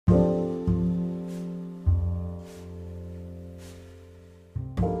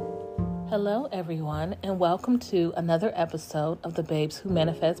Hello, everyone, and welcome to another episode of the Babes Who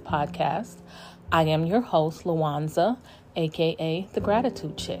Manifest podcast. I am your host, Lawanza, aka The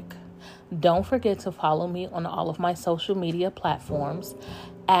Gratitude Chick. Don't forget to follow me on all of my social media platforms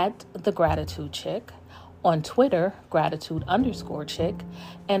at The Gratitude Chick, on Twitter, Gratitude_Chick,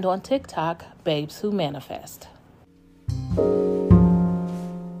 and on TikTok, Babes Who Manifest.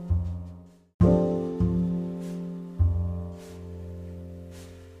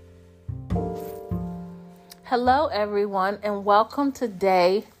 Hello, everyone, and welcome to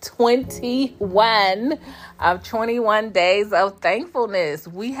day 21 of 21 Days of Thankfulness.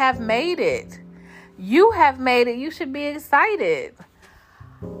 We have made it. You have made it. You should be excited.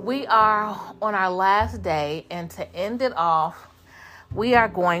 We are on our last day, and to end it off, we are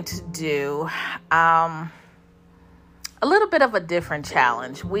going to do a little bit of a different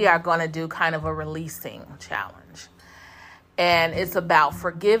challenge. We are going to do kind of a releasing challenge, and it's about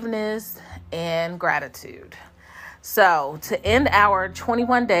forgiveness and gratitude. So to end our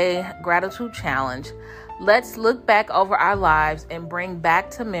 21-day gratitude challenge, let's look back over our lives and bring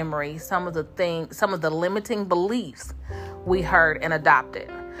back to memory some of the limiting beliefs we heard and adopted.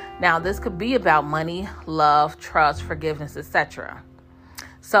 Now, this could be about money, love, trust, forgiveness, etc.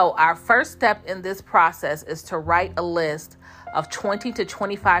 So our first step in this process is to write a list of 20 to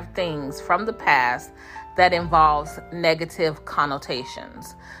 25 things from the past that involves negative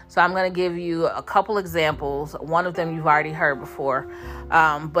connotations. So I'm going to give you a couple examples. One of them you've already heard before,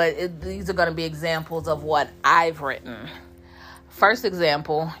 but these are going to be examples of what I've written. First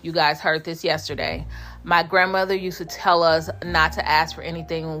example, you guys heard this yesterday. My grandmother used to tell us not to ask for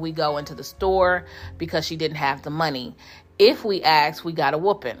anything when we go into the store because she didn't have the money. If we asked, we got a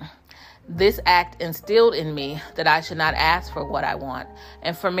whooping. This act instilled in me that I should not ask for what I want.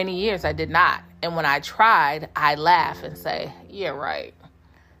 And for many years, I did not. And when I tried, I laugh and say, yeah, right.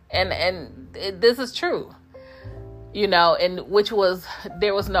 This is true, and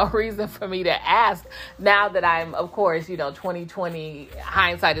there was no reason for me to ask. Now that I'm, of course, 2020,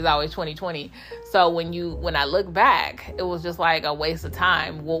 hindsight is always 2020. So when I look back, it was just like a waste of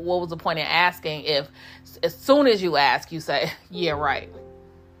time. What was the point in asking if as soon as you ask, you say, yeah, right.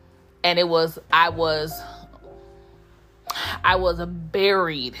 And I was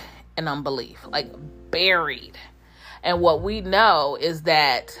buried in unbelief, like buried. And what we know is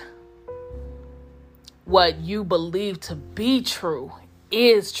that what you believe to be true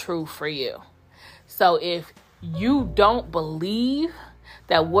is true for you. So if you don't believe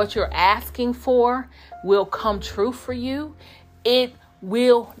that what you're asking for will come true for you, it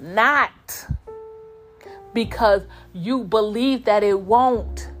will not. Because you believe that it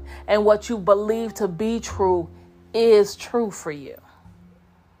won't. And what you believe to be true is true for you.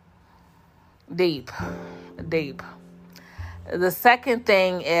 Deep. The second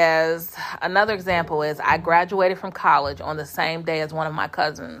thing is, another example is, I graduated from college on the same day as one of my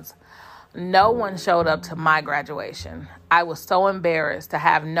cousins. No one showed up to my graduation. I was so embarrassed to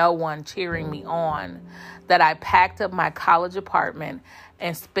have no one cheering me on that I packed up my college apartment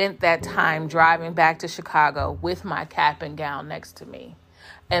and spent that time driving back to Chicago with my cap and gown next to me.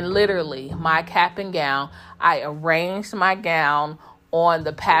 And literally, my cap and gown, I arranged my gown on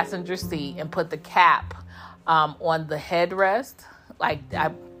the passenger seat and put the cap on the headrest. Like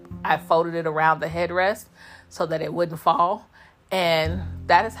I folded it around the headrest so that it wouldn't fall. And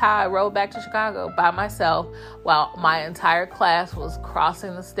that is how I rode back to Chicago by myself while my entire class was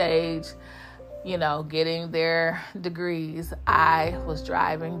crossing the stage, getting their degrees. I was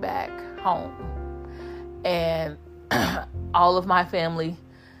driving back home. And all of my family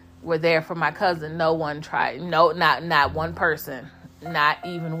were there for my cousin. No one tried. No, not one person. Not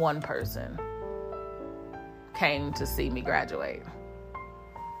even one person came to see me graduate.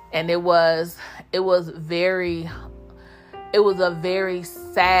 And it was a very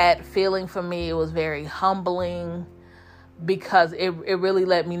sad feeling for me. It was very humbling because it really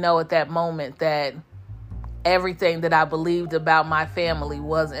let me know at that moment that everything that I believed about my family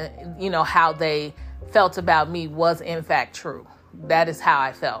wasn't, how they felt about me was in fact true. That is how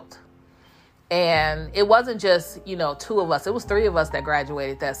I felt. And it wasn't just, two of us. It was three of us that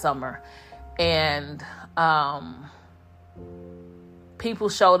graduated that summer. And people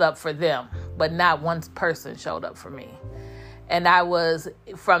showed up for them, but not one person showed up for me. And I was,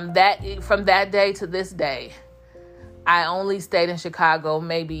 from that day to this day, I only stayed in Chicago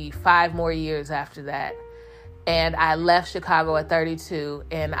maybe 5 more years after that. And I left Chicago at 32,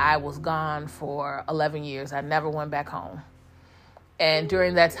 and I was gone for 11 years. I never went back home. And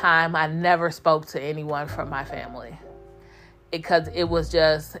during that time, I never spoke to anyone from my family because it was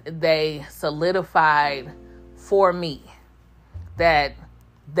just, they solidified for me that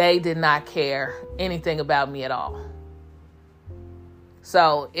they did not care anything about me at all.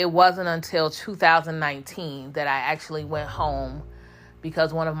 So it wasn't until 2019 that I actually went home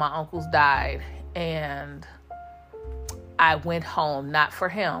because one of my uncles died, and I went home, not for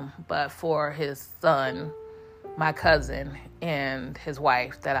him, but for his son, my cousin, and his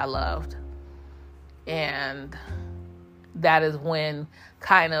wife that I loved. And that is when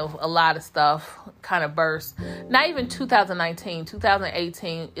kind of a lot of stuff kind of burst. Not even 2019,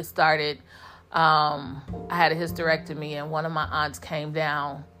 2018, it started. I had a hysterectomy, and one of my aunts came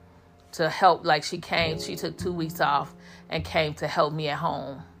down to help. Like, she took 2 weeks off and came to help me at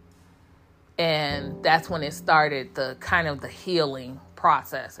home. And that's when it started, the kind of the healing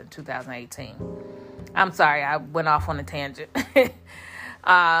process in 2018. I'm sorry, I went off on a tangent.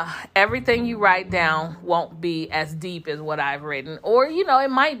 Everything you write down won't be as deep as what I've written. Or,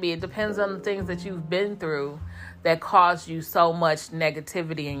 it might be. It depends on the things that you've been through that caused you so much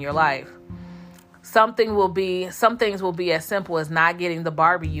negativity in your life. Some things will be as simple as not getting the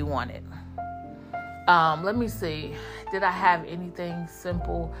Barbie you wanted. Let me see. Did I have anything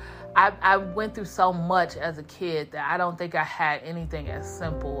simple? I went through so much as a kid that I don't think I had anything as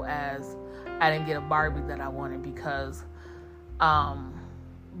simple as I didn't get a Barbie that I wanted, because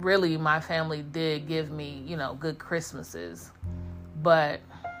really my family did give me, good Christmases. But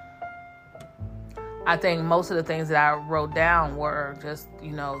I think most of the things that I wrote down were just,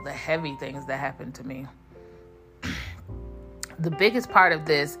 the heavy things that happened to me. The biggest part of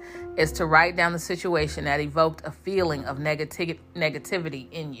this is to write down the situation that evoked a feeling of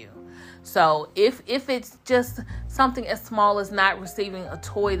negativity in you. So if it's just something as small as not receiving a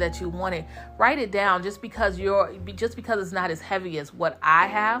toy that you wanted, write it down. Just because it's not as heavy as what I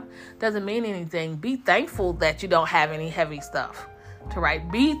have doesn't mean anything. Be thankful that you don't have any heavy stuff to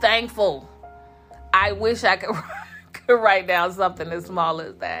write. Be thankful. I wish I could write down something as small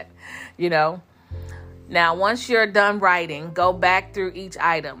as that, Now, once you're done writing, go back through each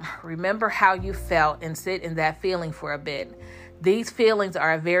item. Remember how you felt and sit in that feeling for a bit. These feelings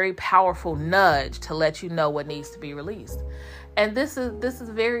are a very powerful nudge to let you know what needs to be released. And this is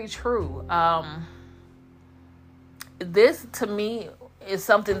very true. This, to me, is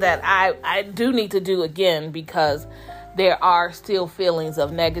something that I do need to do again, because there are still feelings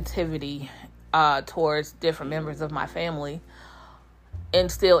of negativity towards different members of my family,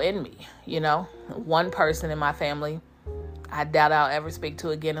 and still in me, One person in my family, I doubt I'll ever speak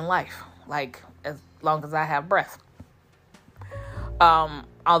to again in life, like as long as I have breath.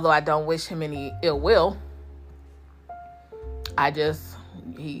 Although I don't wish him any ill will,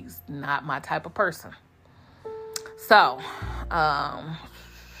 he's not my type of person. So,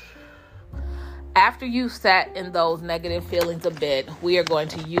 after you sat in those negative feelings a bit, we are going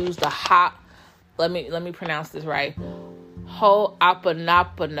to use the let me pronounce this right,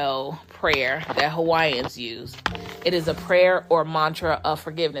 Ho'oponopono prayer that Hawaiians use. It is a prayer or mantra of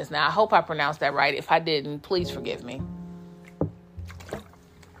forgiveness. Now, I hope I pronounced that right. If I didn't, please forgive me.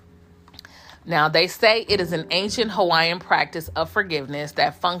 Now, they say it is an ancient Hawaiian practice of forgiveness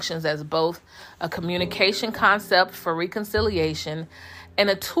that functions as both a communication concept for reconciliation and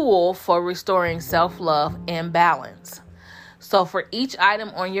a tool for restoring self-love and balance. So for each item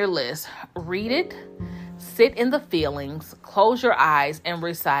on your list, read it, sit in the feelings, close your eyes, and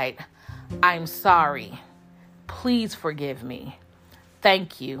recite, "I'm sorry. Please forgive me.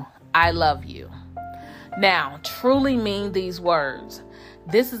 Thank you. I love you." Now, truly mean these words.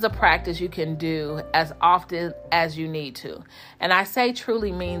 This is a practice you can do as often as you need to. And I say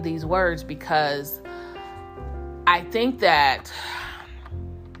truly mean these words because I think that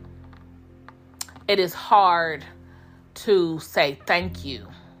it is hard to say thank you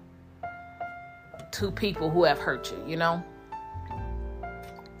to people who have hurt you,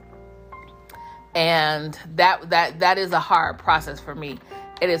 And that is a hard process for me.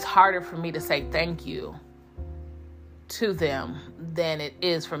 It is harder for me to say thank you to them than it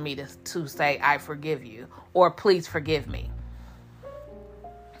is for me to say I forgive you or please forgive me.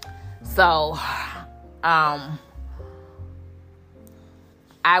 So I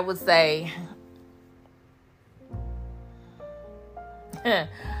would say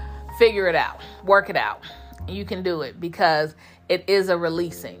figure it out, work it out. You can do it because it is a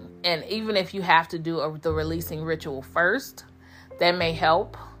releasing. And even if you have to do the releasing ritual first, that may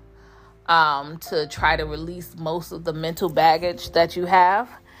help to try to release most of the mental baggage that you have,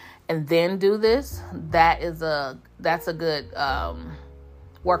 and then do this. That's a good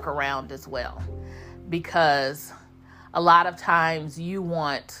workaround as well, because a lot of times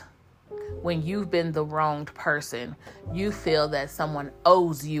when you've been the wronged person, you feel that someone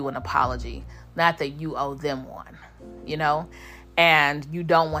owes you an apology, not that you owe them one, and you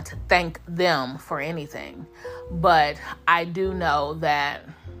don't want to thank them for anything. But I do know that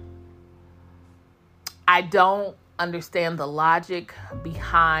I don't understand the logic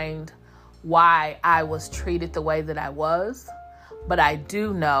behind why I was treated the way that I was. But I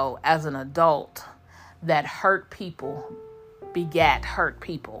do know as an adult that hurt people begat hurt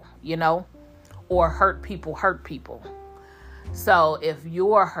people, or hurt people hurt people. So if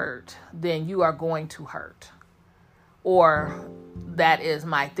you're hurt, then you are going to hurt. Or that is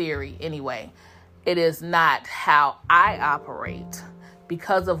my theory anyway. It is not how I operate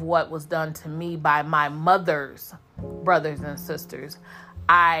because of what was done to me by my mother's brothers and sisters.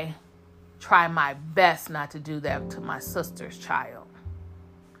 I try my best not to do that to my sister's child.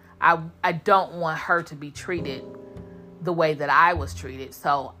 I don't want her to be treated the way that I was treated.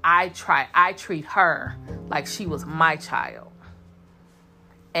 So I treat her like she was my child.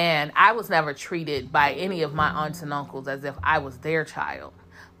 And I was never treated by any of my aunts and uncles as if I was their child.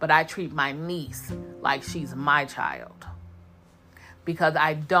 But I treat my niece like she's my child. Because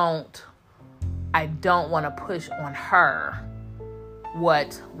I don't want to push on her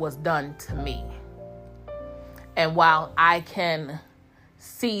what was done to me. And while I can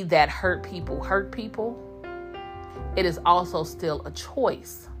see that hurt people, it is also still a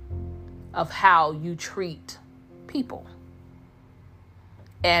choice of how you treat people.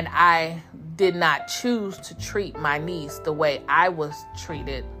 And I did not choose to treat my niece the way I was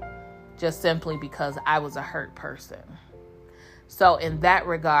treated just simply because I was a hurt person. So in that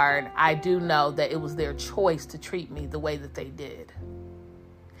regard, I do know that it was their choice to treat me the way that they did.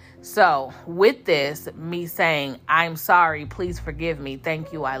 So with this, me saying, I'm sorry, please forgive me,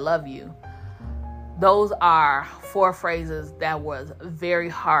 thank you, I love you. Those are 4 phrases that was very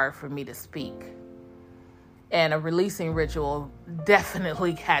hard for me to speak. And a releasing ritual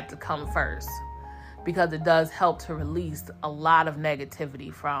definitely had to come first because it does help to release a lot of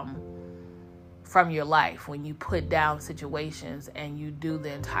negativity from your life when you put down situations and you do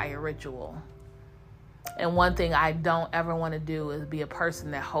the entire ritual. And one thing I don't ever want to do is be a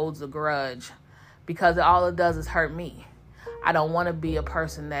person that holds a grudge because all it does is hurt me. I don't want to be a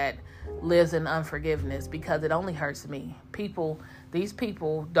person that lives in unforgiveness because it only hurts me. These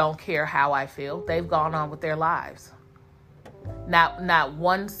people don't care how I feel. They've gone on with their lives. Not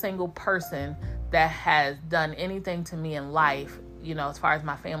one single person that has done anything to me in life, as far as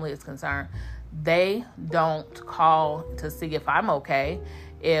my family is concerned, they don't call to see if I'm okay,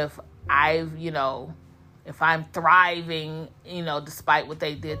 if I'm thriving, despite what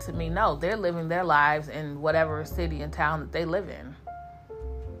they did to me. No, they're living their lives in whatever city and town that they live in.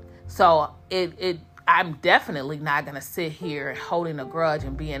 So I'm definitely not going to sit here holding a grudge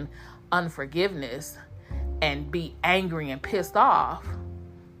and be in unforgiveness and be angry and pissed off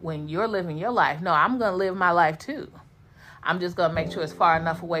when you're living your life. No, I'm going to live my life too. I'm just going to make sure it's far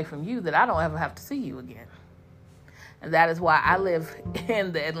enough away from you that I don't ever have to see you again. And that is why I live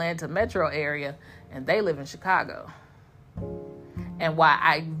in the Atlanta metro area and they live in Chicago. And why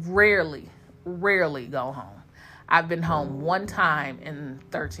I rarely go home. I've been home one time in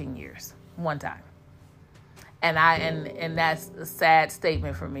 13 years. One time. And that's a sad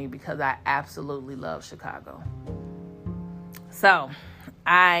statement for me because I absolutely love Chicago. So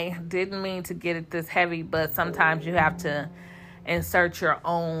I didn't mean to get it this heavy, but sometimes you have to insert your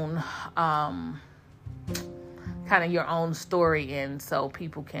own kind of your own story in so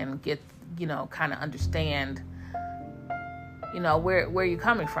people can get, kind of understand, where you're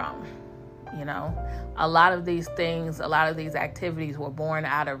coming from. A lot of these things, a lot of these activities were born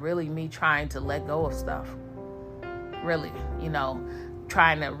out of really me trying to let go of stuff. Really,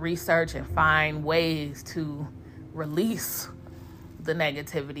 trying to research and find ways to release the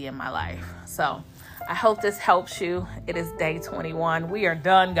negativity in my life. So I hope this helps you. It is day 21. We are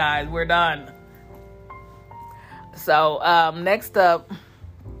done, guys. We're done. So next up,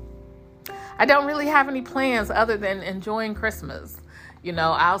 I don't really have any plans other than enjoying Christmas.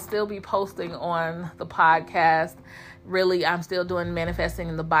 I'll still be posting on the podcast. Really, I'm still doing Manifesting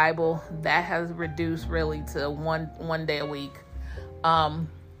in the Bible. That has reduced really to one day a week.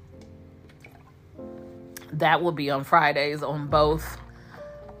 That will be on Fridays on both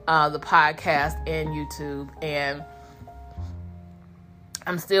the podcast and YouTube. And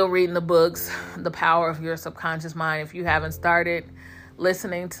I'm still reading the books, The Power of Your Subconscious Mind. If you haven't started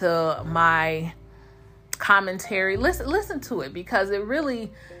listening to my commentary, listen to it because it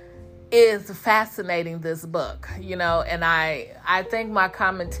really is fascinating, this book, and I think my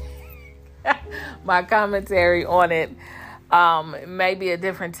commentary on it may be a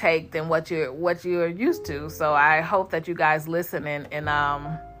different take than what you're used to. So I hope that you guys listen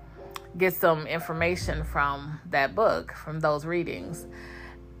and get some information from that book, from those readings.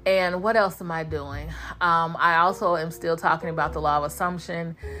 And what else am I doing? I also am still talking about the law of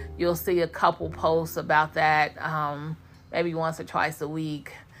assumption. You'll see a couple posts about that, maybe once or twice a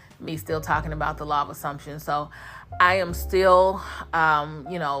week, me still talking about the law of assumption. So I am still,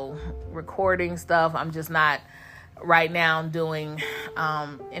 recording stuff. I'm just not right now doing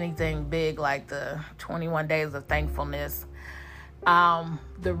anything big like the 21 Days of Thankfulness.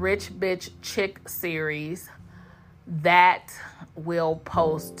 The Rich Bitch Chick series, that will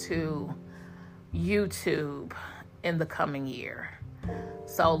post to YouTube in the coming year.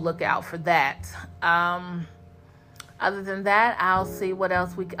 So look out for that. Other than that, I'll see what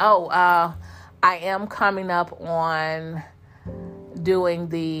else I am coming up on doing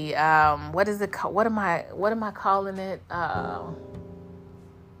the what is it called? What am I calling it?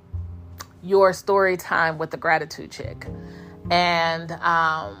 Your story time with the gratitude chick. And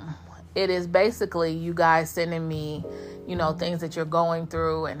it is basically you guys sending me, things that you're going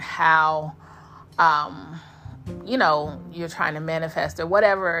through and how, you're trying to manifest or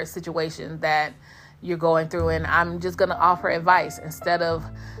whatever situation that you're going through. And I'm just going to offer advice instead of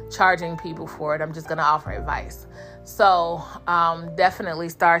charging people for it. I'm just going to offer advice. So definitely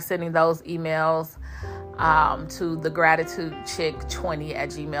start sending those emails to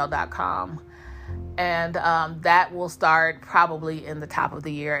thegratitudechick20@gmail.com. And that will start probably in the top of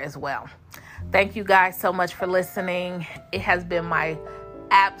the year as well. Thank you guys so much for listening. It has been my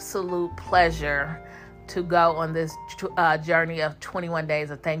absolute pleasure to go on this journey of 21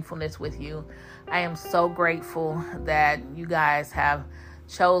 Days of Thankfulness with you. I am so grateful that you guys have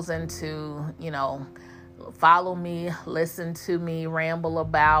chosen to, follow me, listen to me, ramble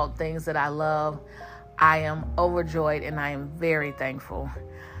about things that I love. I am overjoyed and I am very thankful.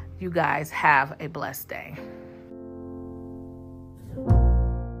 You guys have a blessed day.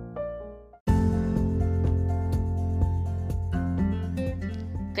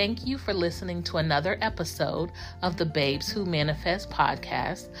 Thank you for listening to another episode of the Babes Who Manifest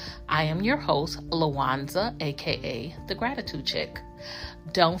podcast. I am your host, Lawanza, aka The Gratitude Chick.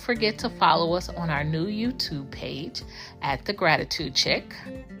 Don't forget to follow us on our new YouTube page at The Gratitude Chick.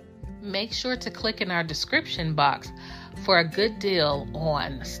 Make sure to click in our description box for a good deal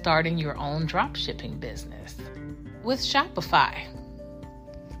on starting your own dropshipping business with Shopify.